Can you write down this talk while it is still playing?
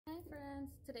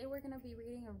friends. Today we're going to be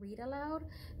reading a read aloud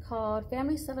called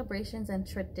Family Celebrations and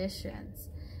Traditions.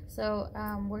 So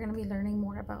we're going to be learning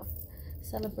more about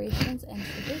celebrations and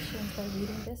traditions by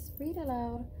reading this read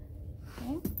aloud.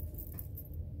 Okay?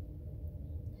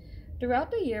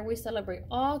 Throughout the year, we celebrate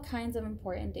all kinds of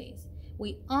important days.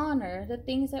 We honor the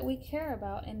things that we care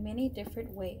about in many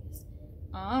different ways.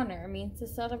 Honor means to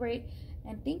celebrate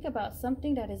and think about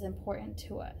something that is important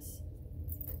to us.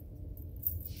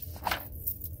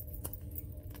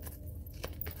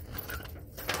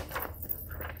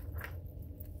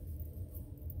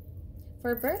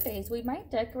 For birthdays, we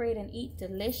might decorate and eat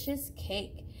delicious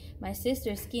cake. My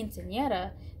sister's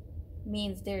quinceañera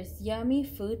means there's yummy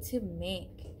food to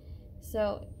make.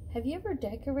 So, have you ever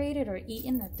decorated or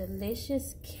eaten a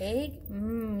delicious cake?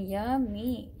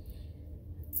 Yummy.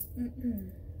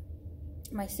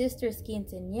 My sister's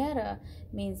quinceañera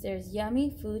means there's yummy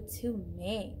food to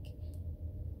make.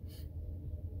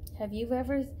 Have you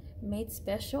ever made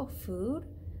special food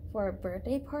for a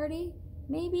birthday party?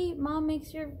 Maybe mom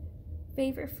makes your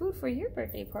favorite food for your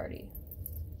birthday party.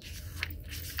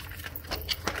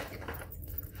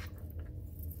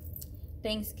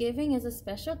 Thanksgiving is a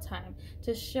special time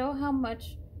to show how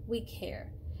much we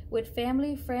care. With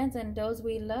family, friends, and those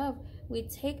we love, we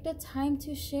take the time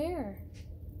to share.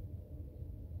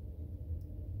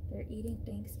 They're eating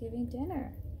Thanksgiving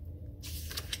dinner.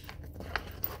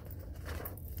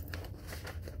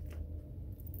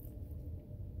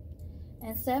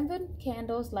 And 7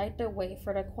 candles light the way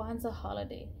for the Kwanzaa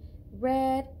holiday.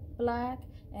 Red, black,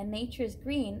 and nature's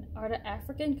green are the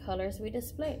African colors we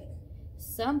display.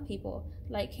 Some people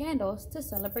light candles to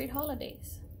celebrate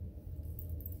holidays.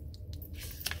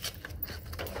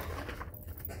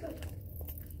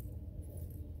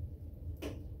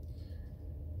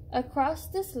 Across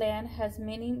this land has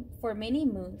for many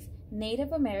moons,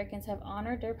 Native Americans have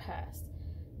honored their past.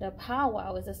 The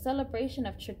powwow is a celebration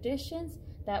of traditions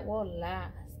that will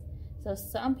last. So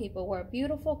some people wear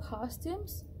beautiful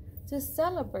costumes to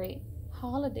celebrate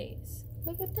holidays.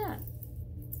 Look at that.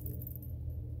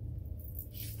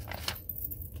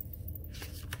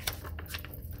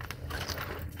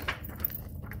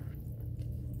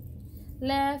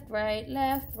 Left,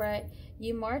 right.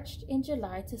 You marched in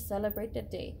July to celebrate the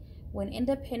day when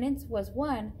independence was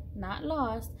won, not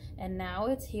lost, and now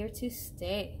it's here to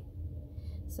stay.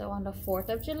 So on the 4th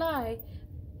of July,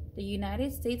 the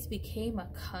United States became a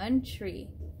country.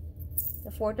 The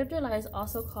 4th of July is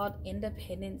also called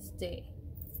Independence Day.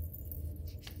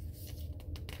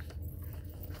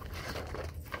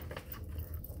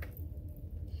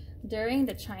 During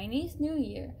the Chinese New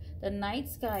Year, the night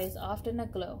sky is often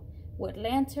aglow with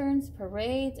lanterns,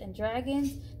 parades, and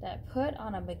dragons that put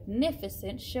on a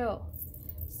magnificent show.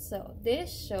 So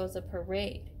this shows a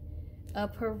parade. A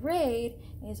parade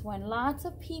is when lots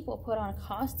of people put on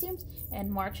costumes and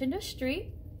march in the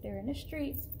street. They're in the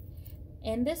street.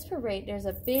 In this parade, there's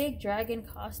a big dragon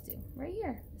costume. Right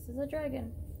here. This is a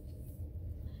dragon.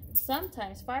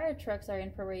 Sometimes fire trucks are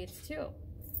in parades too.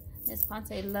 Ms.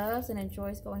 Ponce loves and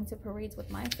enjoys going to parades with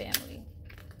my family.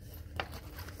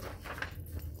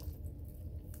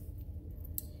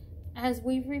 As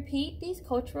we repeat these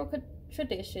cultural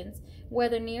traditions,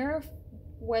 whether near or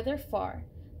whether far,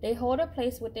 they hold a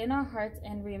place within our hearts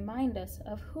and remind us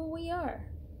of who we are.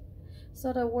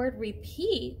 So the word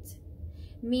repeat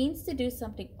means to do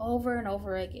something over and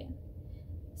over again.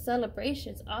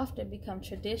 Celebrations often become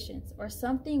traditions or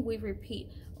something we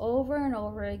repeat over and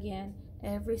over again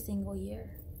every single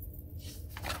year.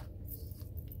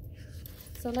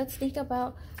 So let's think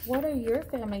about, what are your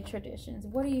family traditions?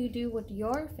 What do you do with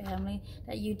your family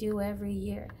that you do every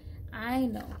year? I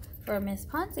know for Miss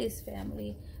Ponce's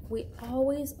family, we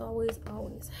always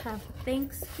have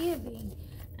Thanksgiving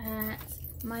at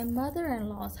my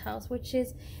mother-in-law's house, which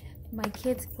is my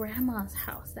kids' grandma's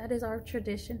house. That is our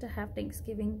tradition, to have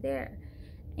Thanksgiving there.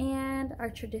 And our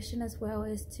tradition as well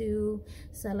is to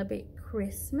celebrate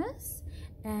Christmas,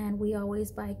 and we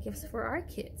always buy gifts for our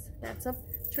kids. That's a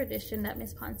tradition that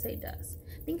Miss Ponce does.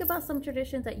 Think about some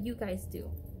traditions that you guys do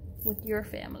with your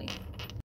family.